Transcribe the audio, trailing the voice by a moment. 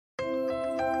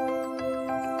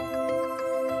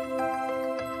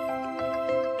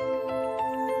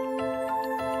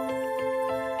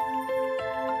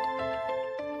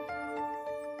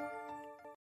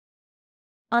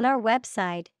On our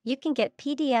website, you can get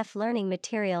PDF learning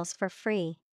materials for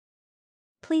free.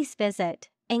 Please visit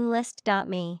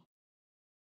englist.me.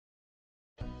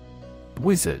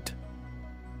 Wizard.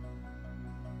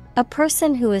 A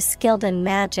person who is skilled in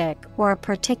magic or a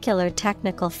particular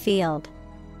technical field.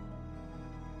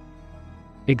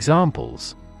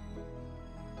 Examples: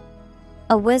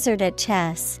 A wizard at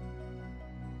chess.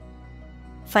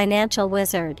 Financial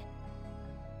wizard.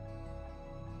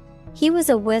 He was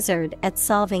a wizard at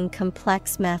solving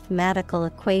complex mathematical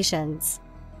equations.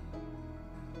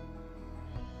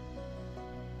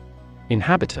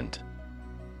 Inhabitant.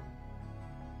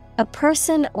 A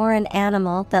person or an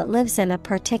animal that lives in a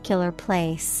particular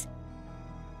place.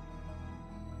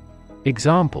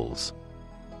 Examples: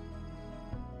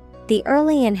 The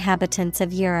early inhabitants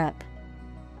of Europe.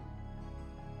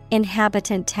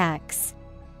 Inhabitant tax.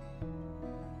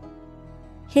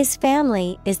 His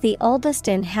family is the oldest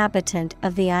inhabitant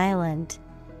of the island.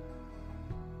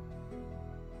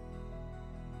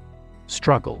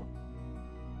 Struggle.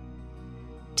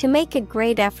 To make a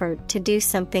great effort to do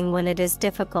something when it is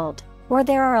difficult, or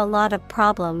there are a lot of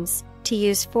problems, to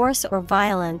use force or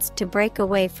violence to break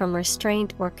away from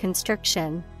restraint or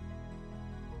constriction.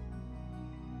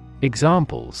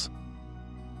 Examples: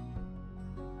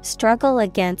 Struggle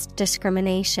against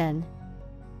discrimination.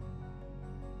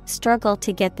 Struggle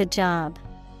to get the job.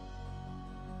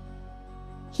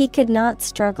 He could not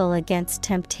struggle against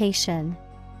temptation.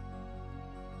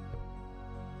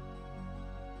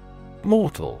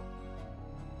 Mortal.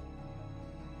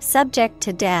 Subject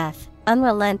to death,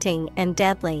 unrelenting and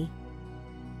deadly.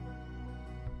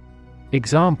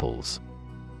 Examples: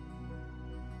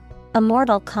 A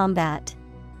mortal combat.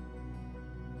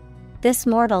 This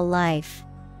mortal life.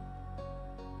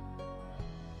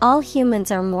 All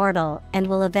humans are mortal and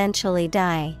will eventually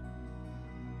die.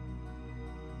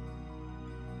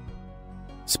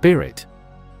 Spirit.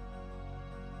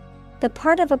 The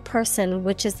part of a person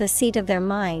which is the seat of their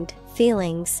mind,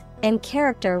 feelings, and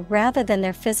character rather than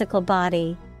their physical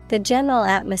body, the general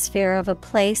atmosphere of a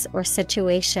place or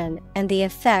situation, and the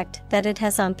effect that it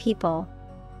has on people.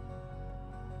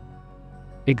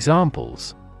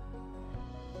 Examples: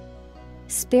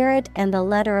 Spirit and the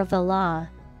letter of the law.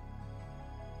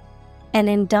 An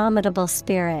indomitable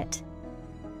spirit.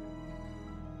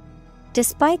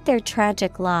 Despite their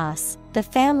tragic loss, the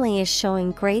family is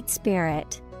showing great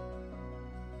spirit.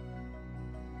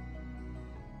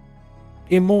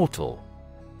 Immortal.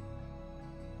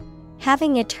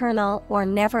 Having eternal or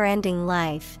never-ending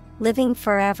life, living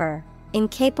forever,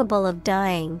 incapable of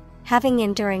dying, having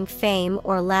enduring fame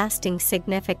or lasting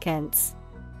significance.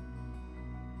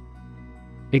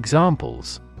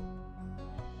 Examples: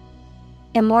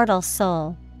 Immortal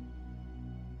soul.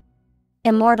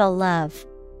 Immortal love.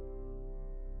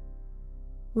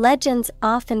 Legends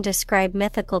often describe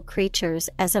mythical creatures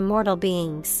as immortal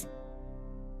beings.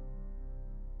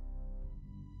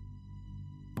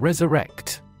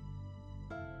 Resurrect.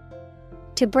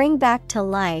 To bring back to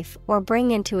life or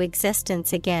bring into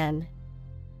existence again.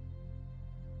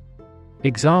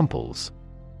 Examples: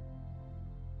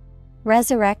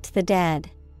 Resurrect the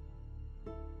dead.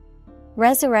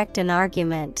 Resurrect an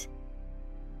argument.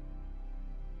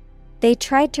 They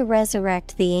tried to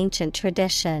resurrect the ancient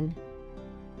tradition.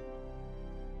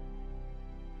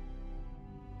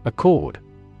 Accord.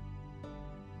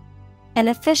 An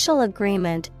official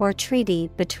agreement or treaty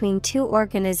between two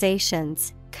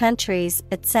organizations, countries,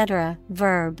 etc.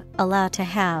 Verb, allow to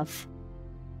have.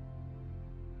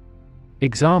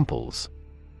 Examples: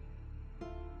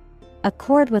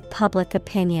 Accord with public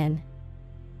opinion.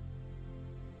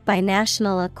 By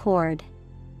national accord.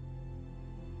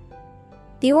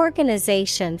 The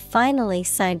organization finally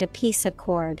signed a peace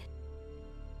accord.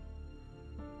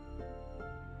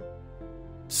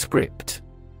 Script.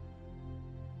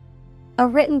 A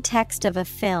written text of a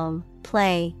film,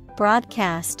 play,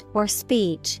 broadcast, or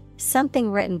speech,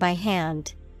 something written by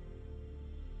hand.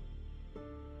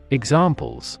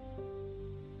 Examples: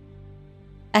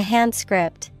 A hand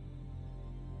script.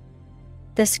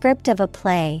 The script of a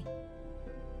play.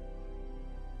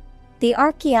 The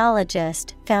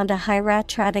archaeologist found a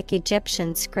hieratic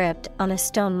Egyptian script on a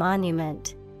stone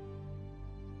monument.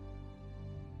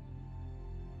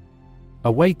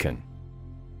 Awaken.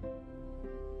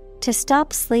 To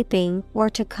stop sleeping or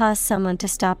to cause someone to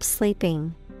stop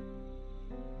sleeping.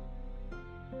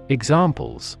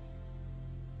 Examples: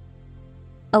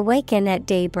 Awaken at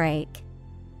daybreak.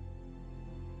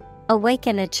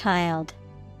 Awaken a child.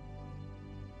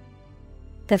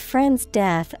 The friend's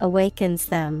death awakens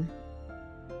them.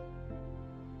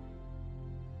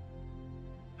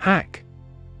 Hack.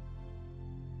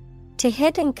 To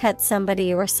hit and cut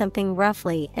somebody or something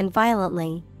roughly and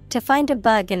violently. To find a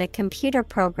bug in a computer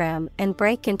program and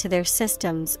break into their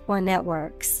systems or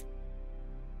networks.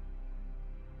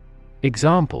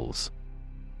 Examples: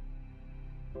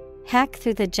 Hack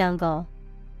through the jungle.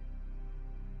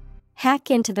 Hack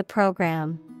into the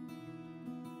program.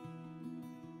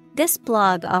 This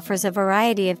blog offers a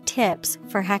variety of tips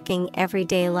for hacking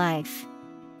everyday life.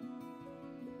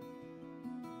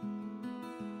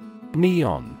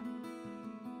 Neon.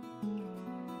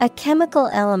 A chemical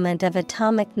element of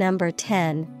atomic number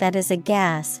 10 that is a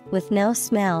gas with no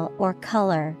smell or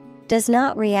color, does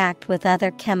not react with other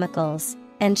chemicals,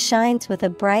 and shines with a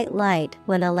bright light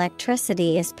when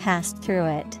electricity is passed through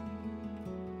it.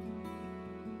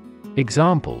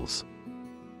 Examples: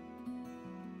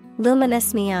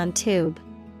 Luminous neon tube.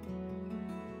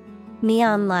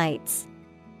 Neon lights.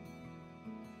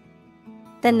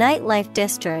 The nightlife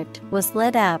district was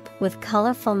lit up with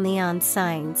colorful neon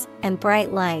signs and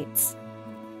bright lights.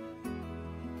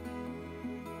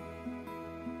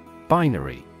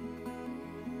 Binary.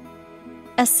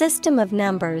 A system of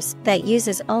numbers that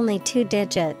uses only two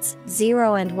digits,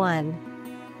 0 and 1.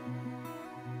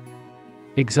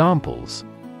 Examples: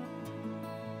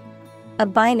 A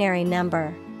binary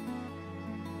number.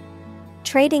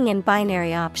 Trading in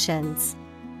binary options.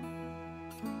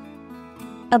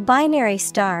 A binary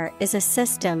star is a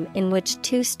system in which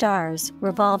two stars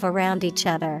revolve around each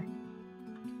other.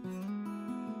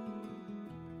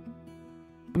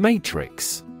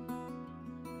 Matrix.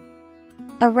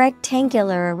 A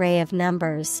rectangular array of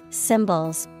numbers,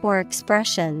 symbols, or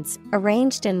expressions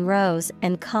arranged in rows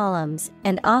and columns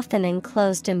and often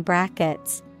enclosed in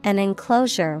brackets, an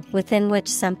enclosure within which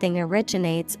something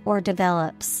originates or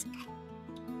develops.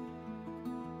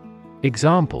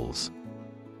 Examples: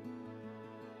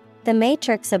 The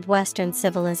matrix of Western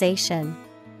civilization.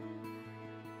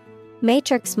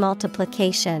 Matrix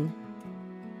multiplication.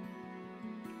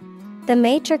 The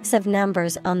matrix of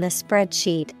numbers on the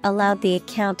spreadsheet allowed the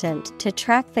accountant to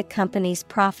track the company's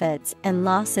profits and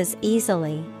losses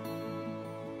easily.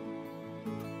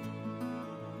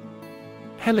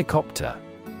 Helicopter.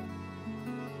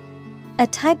 A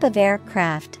type of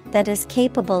aircraft that is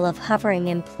capable of hovering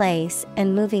in place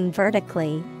and moving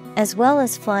vertically, as well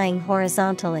as flying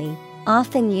horizontally,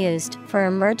 often used for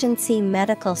emergency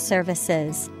medical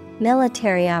services,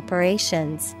 military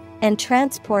operations, and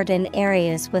transport in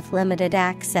areas with limited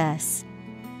access.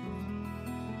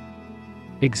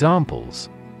 Examples: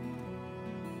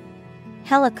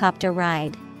 Helicopter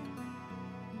ride.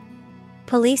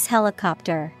 Police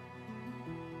helicopter.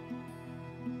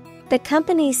 The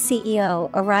company's CEO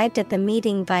arrived at the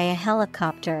meeting via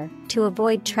helicopter to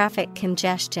avoid traffic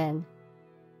congestion.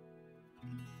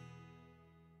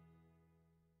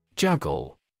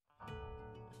 Juggle.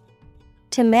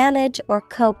 To manage or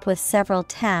cope with several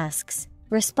tasks,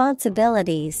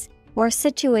 responsibilities, or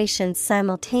situations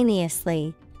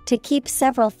simultaneously, to keep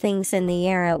several things in the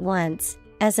air at once,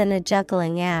 as in a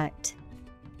juggling act.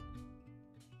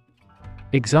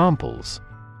 Examples: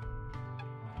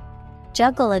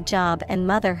 Juggle a job and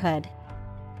motherhood.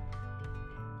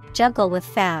 Juggle with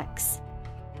facts.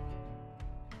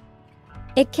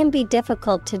 It can be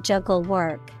difficult to juggle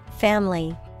work,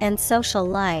 family, and social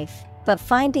life, but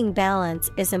finding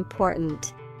balance is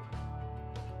important.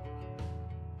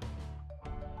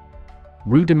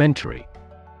 Rudimentary.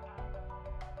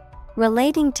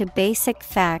 Relating to basic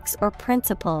facts or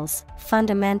principles,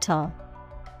 fundamental.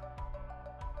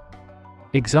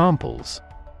 Examples: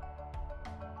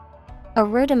 A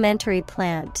rudimentary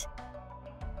plant.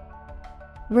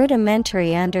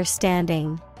 Rudimentary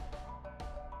understanding.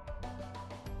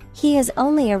 He has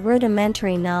only a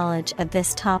rudimentary knowledge of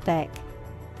this topic.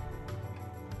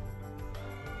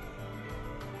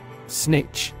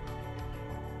 Snitch.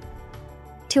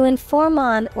 To inform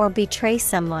on or betray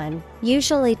someone,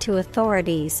 usually to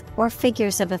authorities or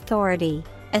figures of authority,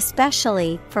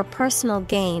 especially for personal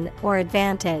gain or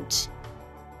advantage.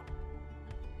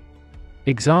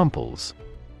 Examples: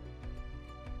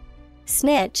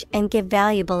 Snitch and give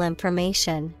valuable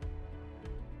information.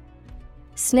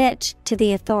 Snitch to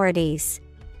the authorities.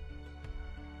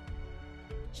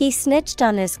 He snitched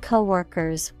on his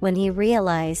coworkers when he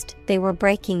realized they were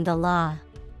breaking the law.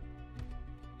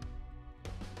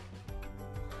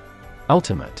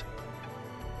 Ultimate.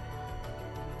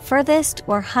 Furthest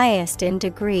or highest in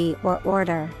degree or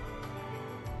order.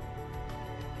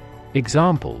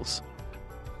 Examples: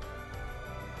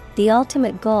 The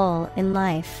ultimate goal in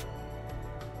life.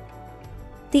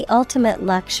 The ultimate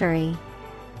luxury.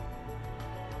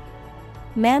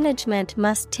 Management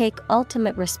must take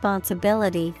ultimate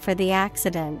responsibility for the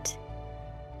accident.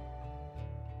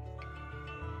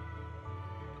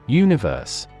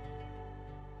 Universe.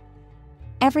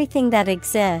 Everything that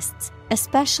exists,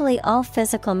 especially all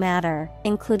physical matter,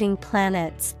 including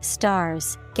planets,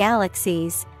 stars,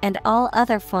 galaxies, and all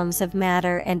other forms of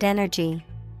matter and energy.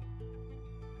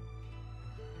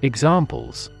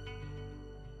 Examples: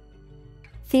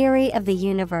 Theory of the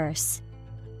universe.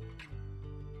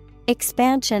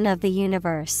 Expansion of the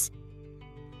universe.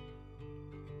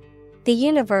 The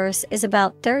universe is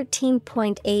about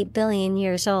 13.8 billion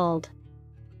years old.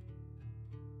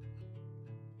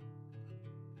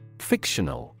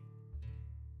 Fictional.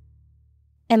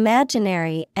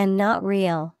 Imaginary and not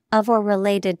real, of or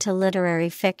related to literary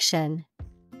fiction.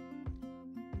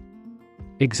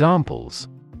 Examples: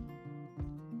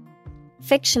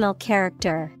 Fictional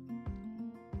character.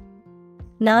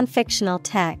 Non-fictional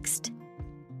text.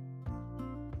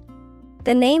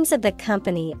 The names of the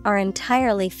company are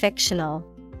entirely fictional.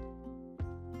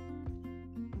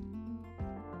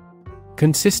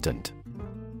 Consistent.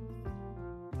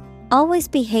 Always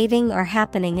behaving or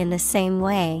happening in the same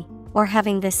way, or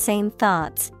having the same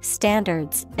thoughts,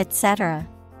 standards, etc.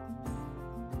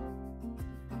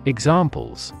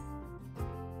 Examples: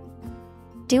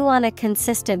 Do on a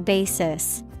consistent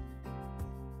basis.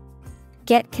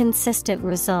 Get consistent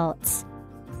results.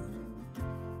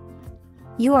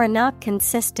 You are not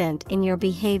consistent in your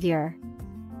behavior.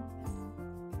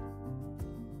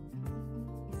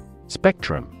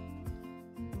 Spectrum.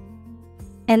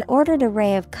 An ordered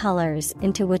array of colors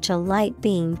into which a light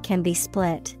beam can be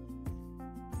split.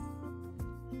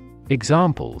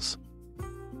 Examples: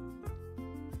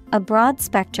 A broad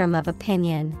spectrum of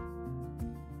opinion.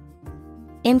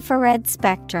 Infrared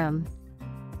spectrum.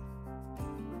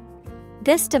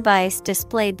 This device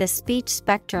displayed the speech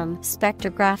spectrum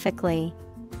spectrographically.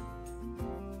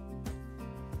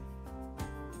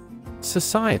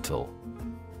 Societal.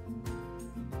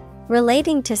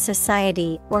 Relating to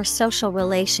society or social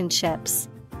relationships.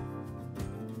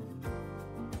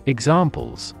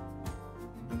 Examples: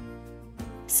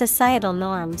 Societal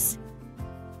norms.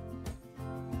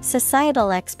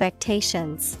 Societal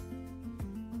expectations.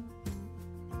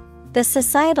 The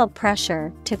societal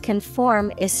pressure to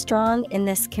conform is strong in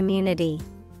this community.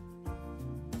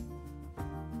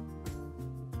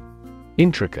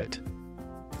 Intricate.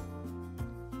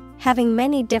 Having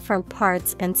many different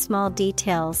parts and small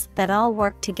details that all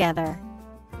work together.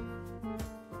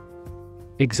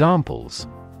 Examples: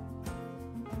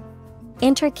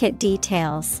 Intricate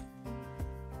details.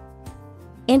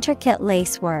 Intricate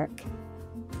lacework.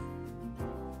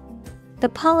 The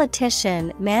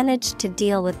politician managed to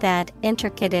deal with that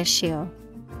intricate issue.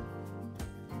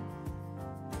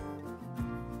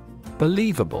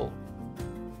 Believable.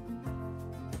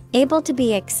 Able to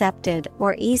be accepted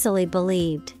or easily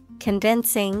believed,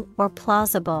 convincing or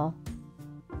plausible.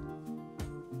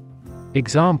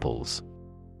 Examples: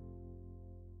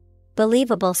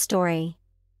 Believable story.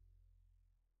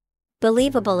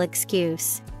 Believable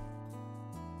excuse.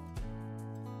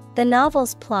 The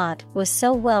novel's plot was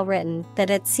so well written that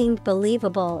it seemed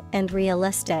believable and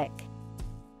realistic.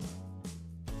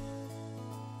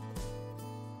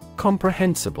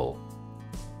 Comprehensible.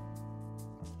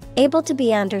 Able to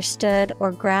be understood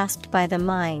or grasped by the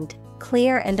mind,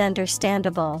 clear and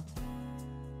understandable.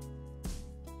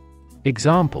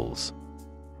 Examples: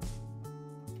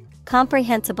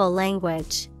 Comprehensible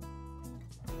language.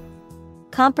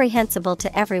 Comprehensible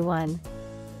to everyone.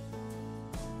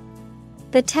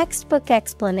 The textbook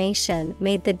explanation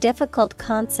made the difficult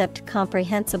concept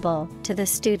comprehensible to the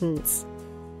students.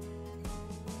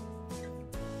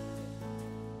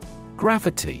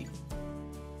 Gravity.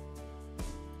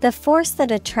 The force that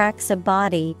attracts a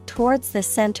body towards the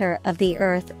center of the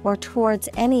earth or towards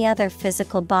any other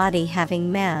physical body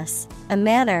having mass, a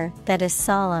manner that is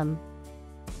solemn.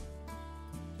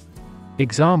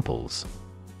 Examples: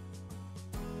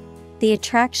 The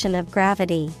attraction of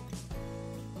gravity.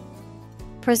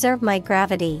 Preserve my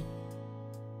gravity.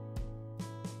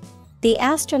 The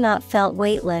astronaut felt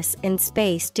weightless in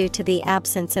space due to the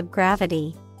absence of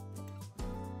gravity.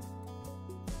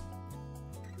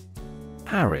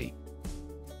 Harry.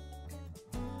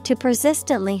 To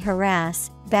persistently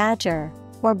harass, badger,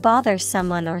 or bother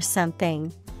someone or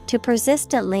something. To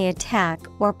persistently attack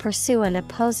or pursue an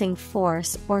opposing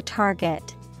force or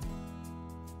target.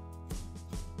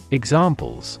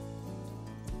 Examples: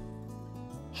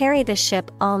 Harry the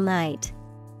ship all night.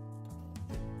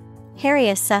 Harry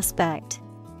a suspect.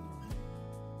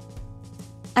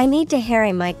 I need to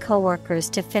harry my coworkers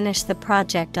to finish the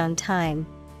project on time.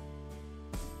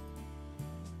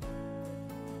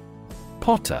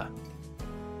 Potter.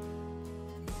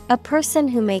 A person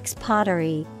who makes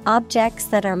pottery, objects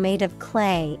that are made of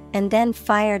clay and then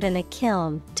fired in a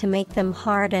kiln to make them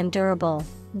hard and durable.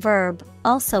 Verb,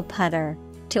 also putter,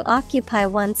 to occupy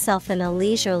oneself in a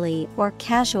leisurely or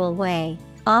casual way,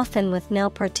 often with no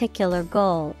particular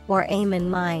goal or aim in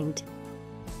mind.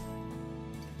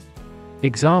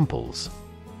 Examples: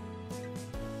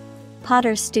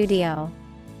 Potter's studio.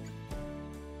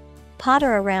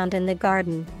 Potter around in the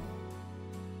garden.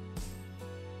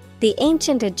 The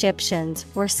ancient Egyptians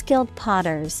were skilled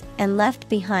potters and left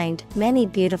behind many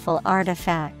beautiful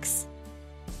artifacts.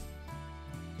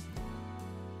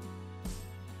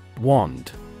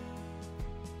 Wand.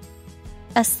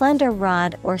 A slender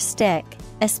rod or stick,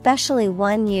 especially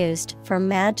one used for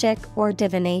magic or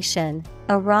divination,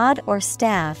 a rod or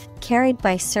staff carried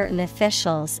by certain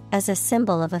officials as a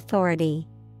symbol of authority.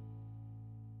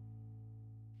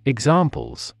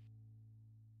 Examples: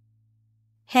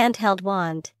 Handheld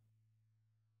wand.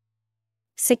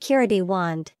 Security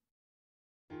wand.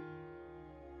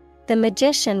 The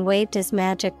magician waved his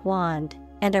magic wand,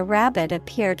 and a rabbit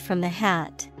appeared from the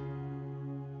hat.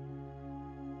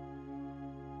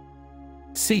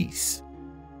 Cease.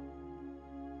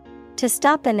 To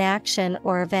stop an action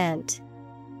or event.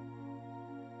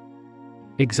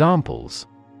 Examples: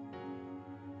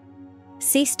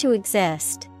 Cease to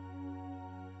exist.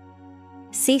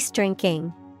 Cease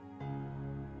drinking.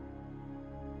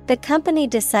 The company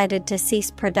decided to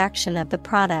cease production of the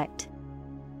product.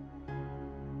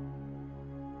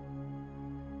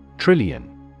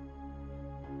 Trillion.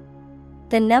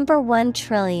 The number 1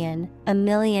 trillion, a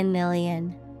million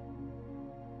million.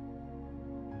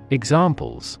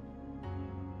 Examples: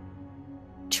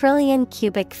 Trillion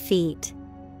cubic feet.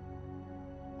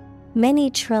 Many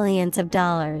trillions of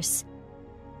dollars.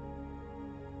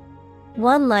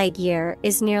 1 light year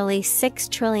is nearly 6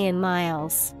 trillion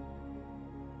miles.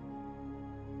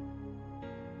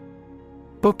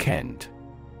 Bookend.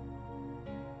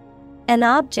 An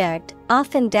object,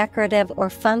 often decorative or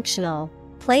functional,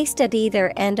 placed at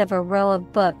either end of a row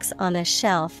of books on a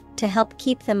shelf to help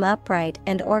keep them upright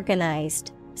and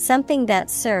organized, something that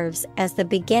serves as the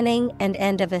beginning and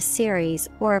end of a series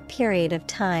or a period of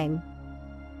time.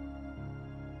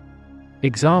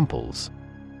 Examples: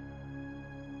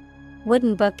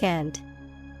 Wooden bookend.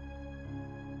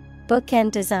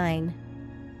 Bookend design.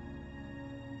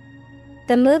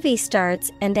 The movie starts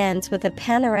and ends with a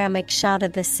panoramic shot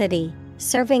of the city,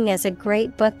 serving as a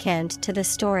great bookend to the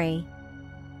story.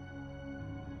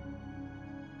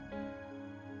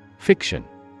 Fiction.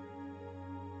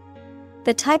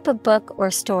 The type of book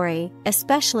or story,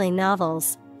 especially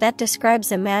novels, that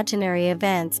describes imaginary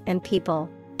events and people,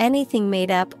 anything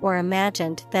made up or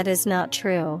imagined that is not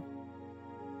true.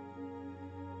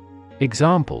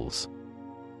 Examples: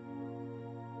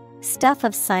 Stuff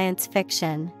of science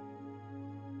fiction.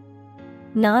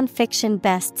 Non-fiction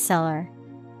bestseller.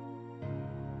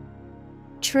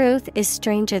 Truth is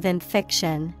stranger than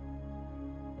fiction.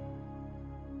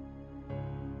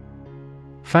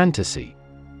 Fantasy.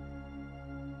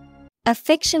 A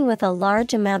fiction with a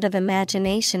large amount of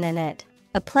imagination in it,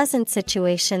 a pleasant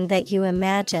situation that you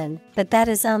imagine, but that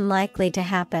is unlikely to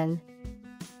happen.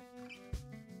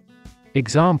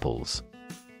 Examples: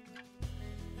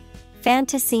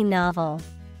 Fantasy novel.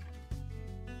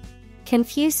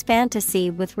 Confuse fantasy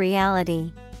with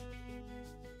reality.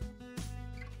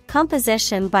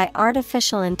 Composition by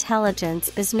artificial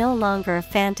intelligence is no longer a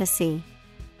fantasy.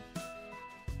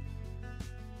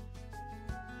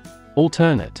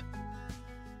 Alternate.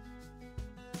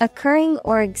 Occurring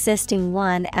or existing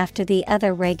one after the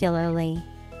other regularly.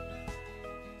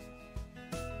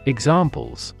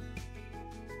 Examples: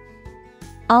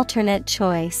 Alternate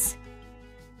choice.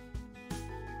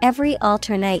 Every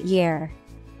alternate year.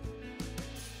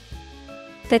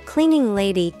 The cleaning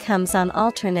lady comes on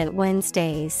alternate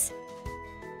Wednesdays.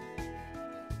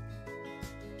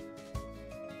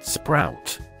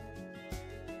 Sprout.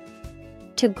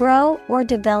 To grow or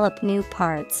develop new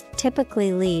parts,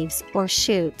 typically leaves or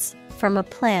shoots, from a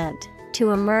plant,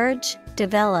 to emerge,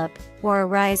 develop, or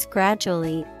arise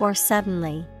gradually or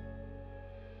suddenly.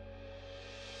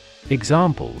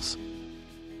 Examples: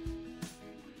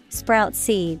 Sprout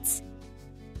seeds.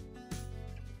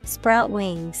 Sprout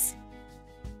wings.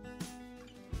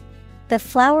 The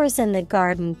flowers in the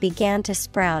garden began to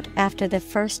sprout after the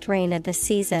first rain of the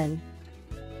season.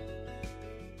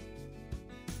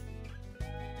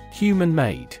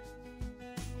 Human-made.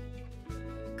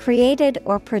 Created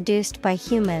or produced by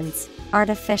humans,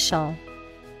 artificial.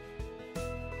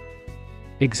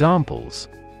 Examples: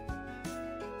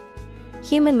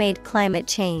 Human-made climate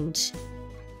change.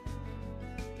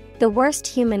 The worst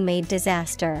human-made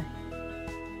disaster.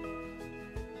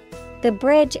 The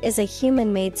bridge is a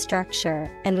human-made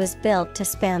structure and was built to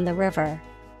span the river.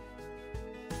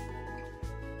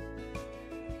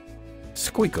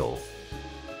 Squiggle.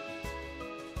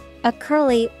 A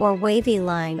curly or wavy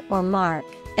line or mark,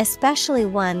 especially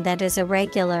one that is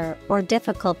irregular or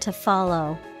difficult to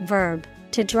follow. Verb,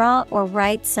 to draw or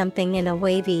write something in a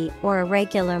wavy or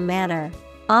irregular manner,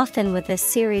 often with a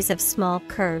series of small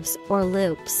curves or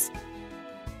loops.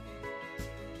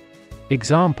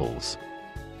 Examples: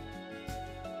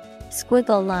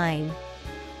 Squiggle line,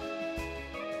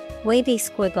 wavy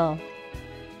squiggle.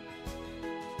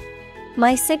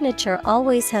 My signature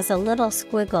always has a little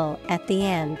squiggle at the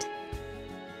end.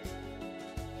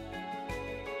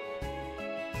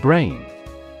 Brain.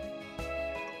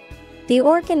 The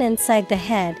organ inside the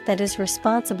head that is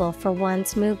responsible for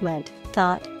one's movement,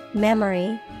 thought,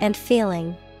 memory, and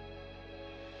feeling.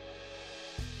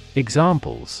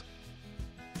 Examples: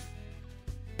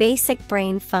 Basic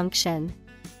brain function,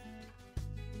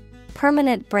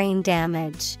 permanent brain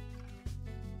damage.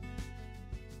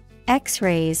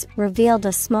 X-rays revealed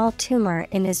a small tumor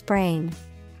in his brain.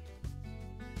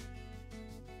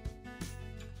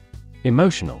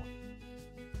 Emotional.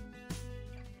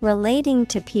 Relating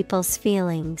to people's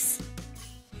feelings.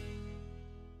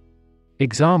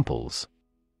 Examples: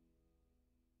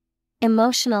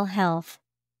 Emotional health,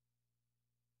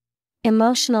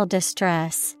 emotional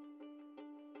distress.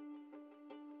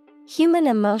 Human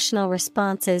emotional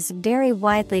responses vary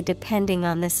widely depending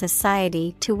on the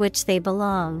society to which they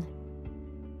belong.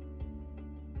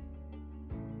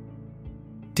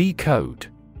 Decode.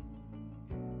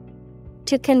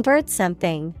 To convert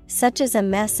something, such as a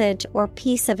message or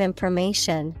piece of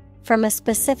information, from a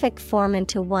specific form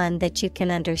into one that you can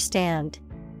understand.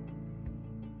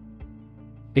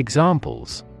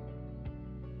 Examples: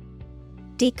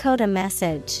 Decode a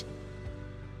message.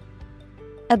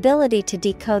 Ability to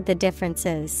decode the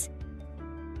differences.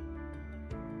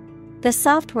 The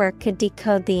software could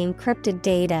decode the encrypted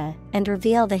data and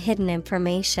reveal the hidden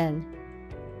information.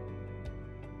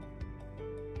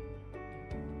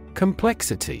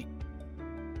 Complexity.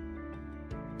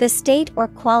 The state or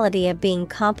quality of being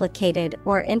complicated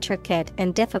or intricate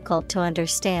and difficult to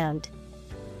understand.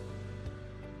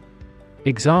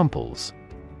 Examples: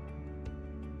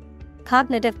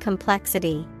 Cognitive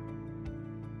complexity,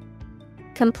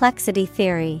 complexity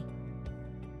theory.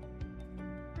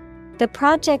 The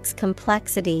project's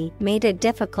complexity made it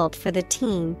difficult for the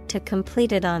team to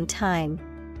complete it on time.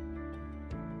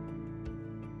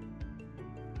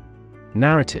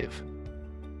 Narrative.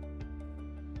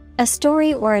 A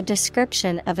story or a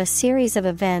description of a series of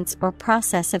events or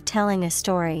process of telling a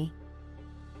story.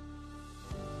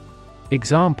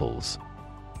 Examples: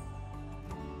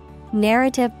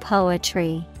 Narrative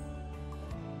poetry,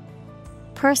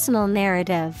 personal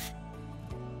narrative.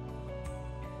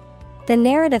 The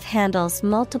narrative handles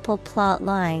multiple plot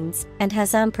lines and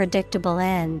has unpredictable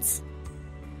ends.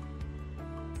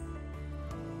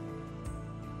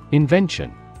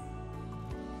 Invention.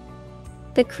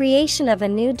 The creation of a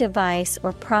new device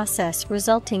or process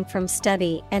resulting from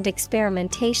study and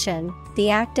experimentation, the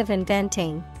act of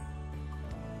inventing.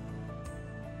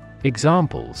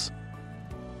 Examples: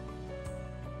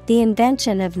 The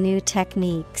invention of new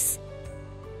techniques.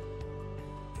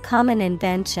 Common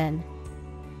invention.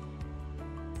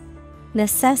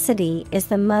 Necessity is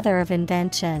the mother of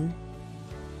invention.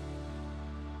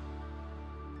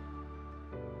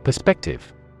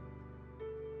 Perspective.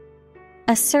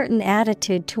 A certain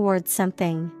attitude towards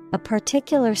something, a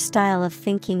particular style of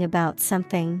thinking about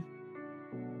something.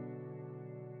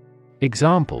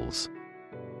 Examples: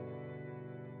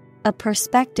 A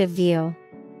perspective view.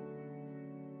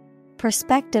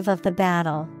 Perspective of the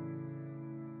battle.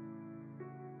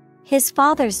 His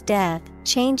father's death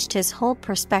changed his whole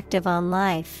perspective on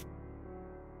life.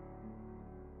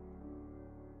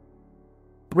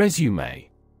 Resume.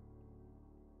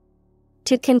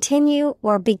 To continue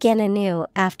or begin anew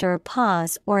after a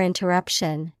pause or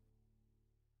interruption.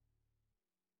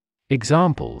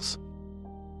 Examples: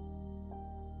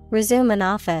 Resume an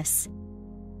office.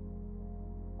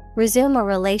 Resume a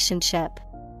relationship.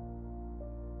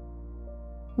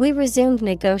 We resumed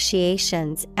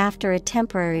negotiations after a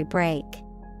temporary break.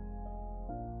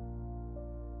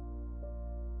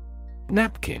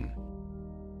 Napkin.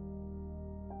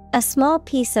 A small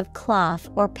piece of cloth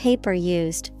or paper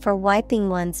used for wiping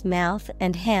one's mouth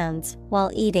and hands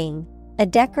while eating. A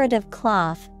decorative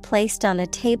cloth placed on a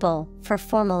table for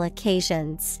formal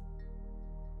occasions.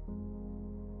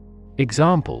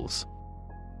 Examples: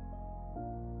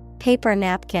 Paper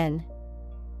napkin.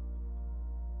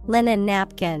 Linen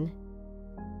napkin.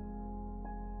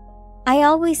 I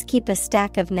always keep a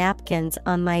stack of napkins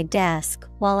on my desk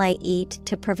while I eat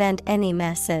to prevent any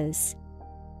messes.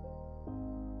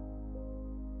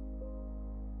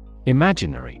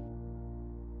 Imaginary.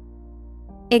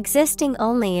 Existing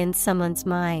only in someone's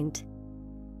mind.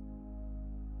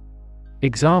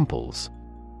 Examples: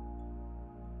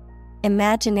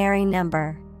 Imaginary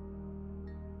number.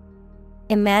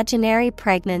 Imaginary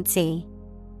pregnancy.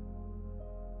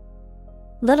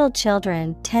 Little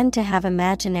children tend to have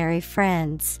imaginary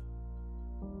friends.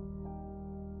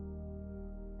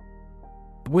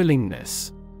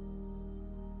 Willingness.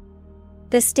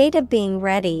 The state of being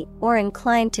ready or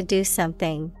inclined to do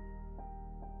something.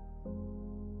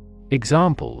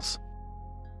 Examples: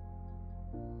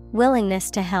 Willingness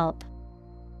to help.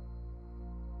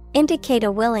 Indicate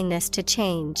a willingness to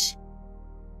change.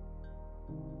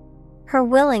 Her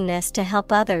willingness to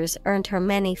help others earned her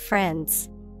many friends.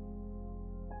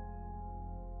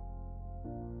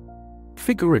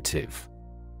 Figurative.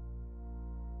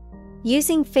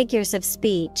 Using figures of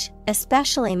speech,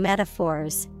 especially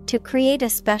metaphors, to create a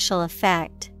special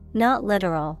effect, not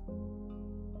literal.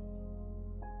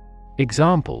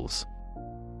 Examples: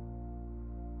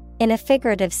 In a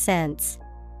figurative sense.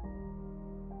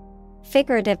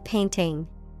 Figurative painting.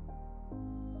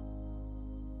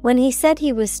 When he said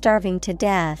he was starving to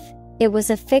death, it was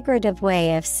a figurative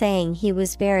way of saying he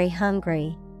was very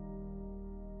hungry.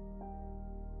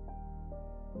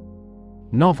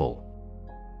 Novel.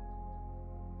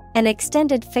 An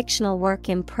extended fictional work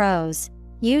in prose,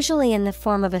 usually in the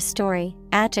form of a story.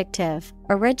 Adjective,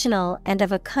 original and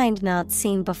of a kind not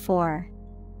seen before.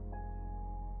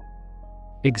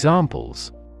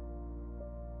 Examples: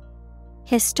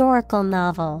 Historical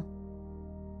novel.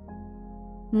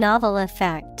 Novel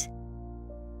effect.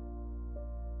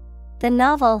 The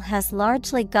novel has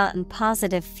largely gotten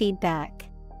positive feedback.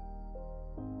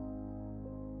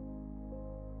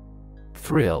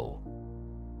 Thrill.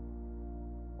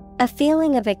 A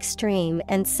feeling of extreme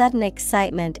and sudden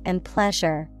excitement and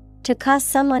pleasure, to cause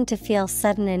someone to feel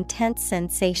sudden intense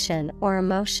sensation or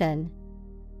emotion.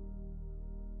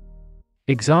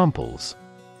 Examples: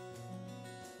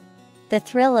 The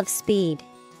thrill of speed.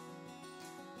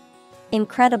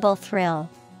 Incredible thrill.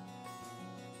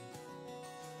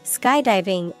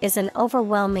 Skydiving is an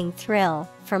overwhelming thrill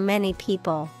for many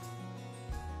people.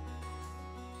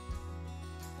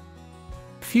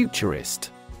 Futurist.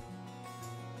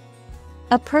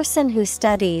 A person who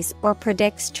studies or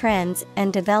predicts trends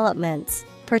and developments,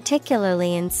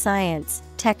 particularly in science,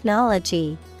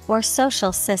 technology, or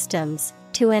social systems,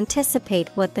 to anticipate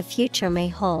what the future may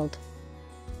hold.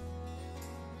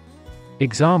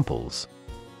 Examples: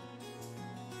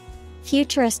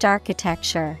 Futurist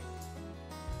architecture.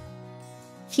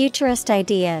 Futurist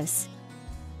ideas.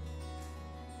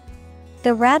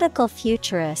 The radical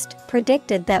futurist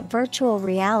predicted that virtual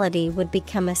reality would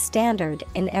become a standard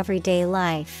in everyday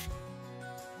life.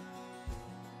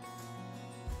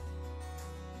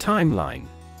 Timeline.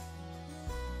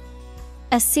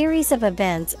 A series of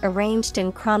events arranged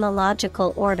in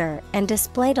chronological order and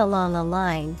displayed along a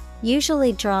line,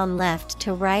 usually drawn left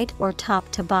to right or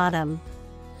top to bottom.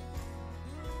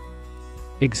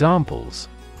 Examples: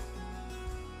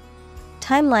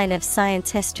 Timeline of science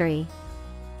history.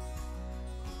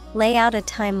 Lay out a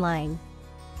timeline.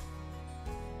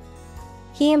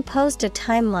 He imposed a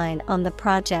timeline on the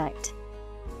project.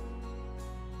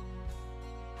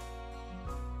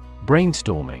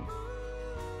 Brainstorming.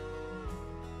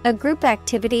 A group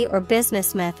activity or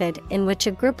business method in which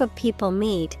a group of people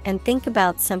meet and think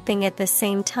about something at the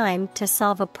same time to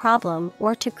solve a problem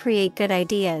or to create good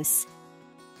ideas.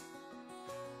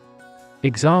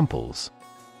 Examples: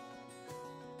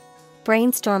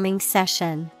 Brainstorming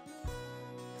session.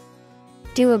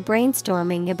 Do a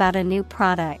brainstorming about a new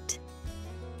product.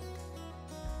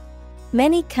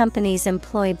 Many companies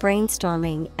employ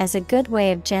brainstorming as a good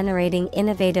way of generating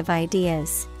innovative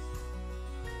ideas.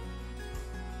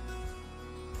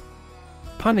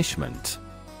 Punishment.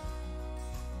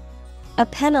 A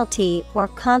penalty or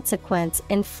consequence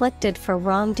inflicted for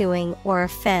wrongdoing or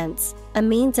offense, a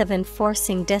means of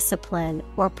enforcing discipline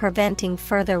or preventing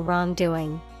further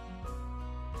wrongdoing.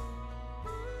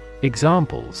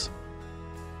 Examples: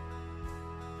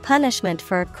 Punishment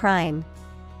for a crime.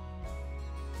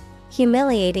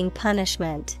 Humiliating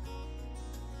punishment.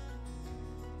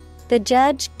 The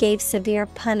judge gave severe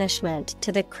punishment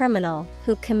to the criminal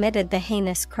who committed the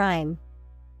heinous crime.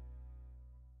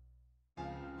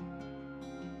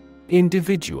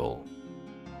 Individual.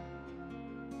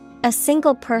 A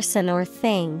single person or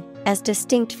thing, as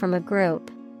distinct from a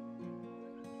group.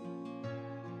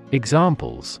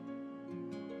 Examples: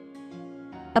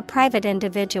 A private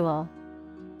individual.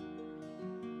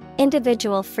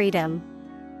 Individual freedom.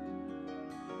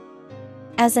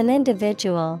 As an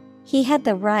individual, he had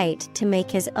the right to make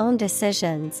his own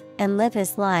decisions and live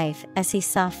his life as he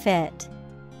saw fit.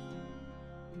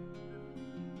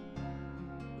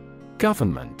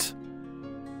 Government.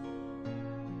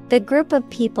 The group of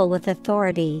people with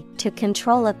authority to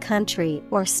control a country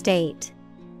or state.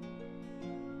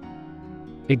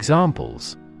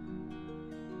 Examples: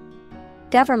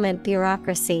 Government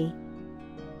bureaucracy.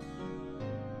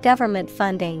 Government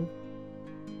funding.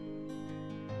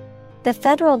 The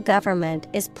federal government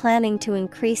is planning to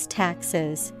increase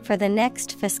taxes for the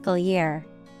next fiscal year.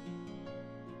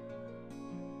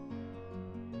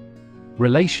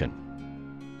 Relation.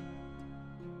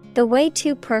 The way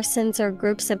two persons or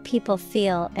groups of people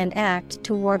feel and act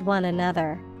toward one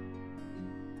another.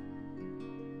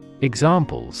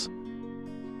 Examples: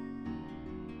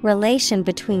 Relation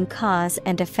between cause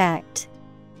and effect.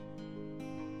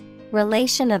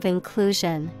 Relation of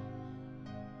inclusion.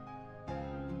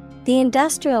 The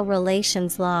industrial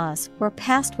relations laws were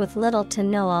passed with little to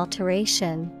no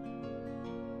alteration.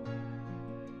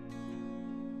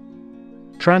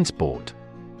 Transport.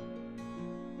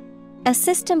 A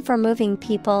system for moving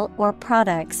people or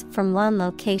products from one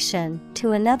location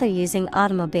to another using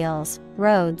automobiles,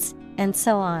 roads, and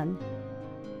so on.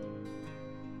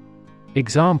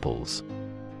 Examples: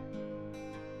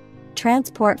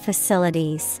 Transport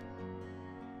facilities.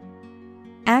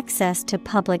 Access to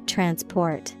public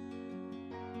transport.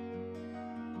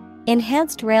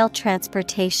 Enhanced rail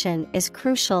transportation is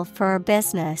crucial for our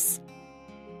business.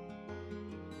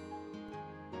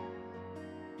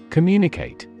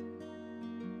 Communicate.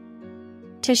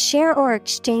 To share or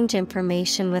exchange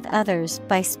information with others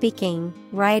by speaking,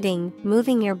 writing,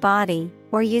 moving your body,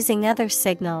 or using other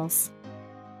signals.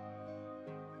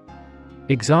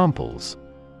 Examples: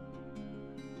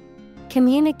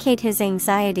 Communicate his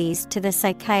anxieties to the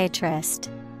psychiatrist.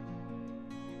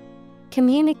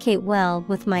 Communicate well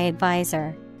with my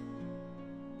advisor.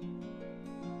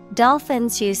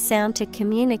 Dolphins use sound to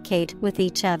communicate with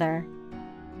each other.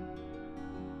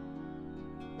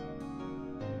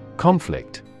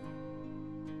 Conflict.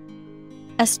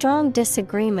 A strong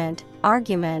disagreement,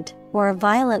 argument, or a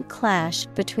violent clash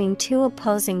between two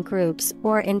opposing groups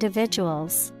or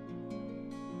individuals.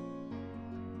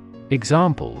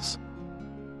 Examples: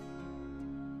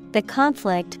 The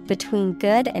conflict between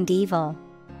good and evil.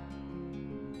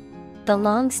 The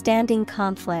long-standing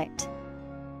conflict.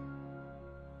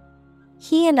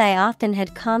 He and I often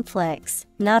had conflicts,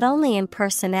 not only in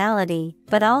personality,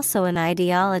 but also in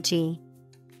ideology.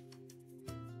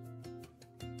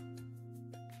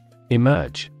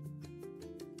 Emerge.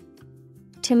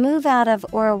 To move out of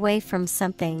or away from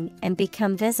something and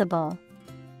become visible.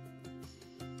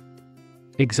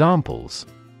 Examples: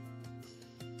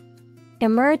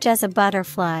 Emerge as a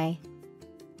butterfly.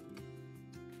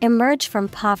 Emerge from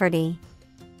poverty.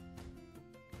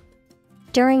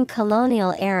 During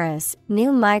colonial eras,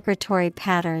 new migratory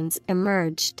patterns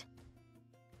emerged.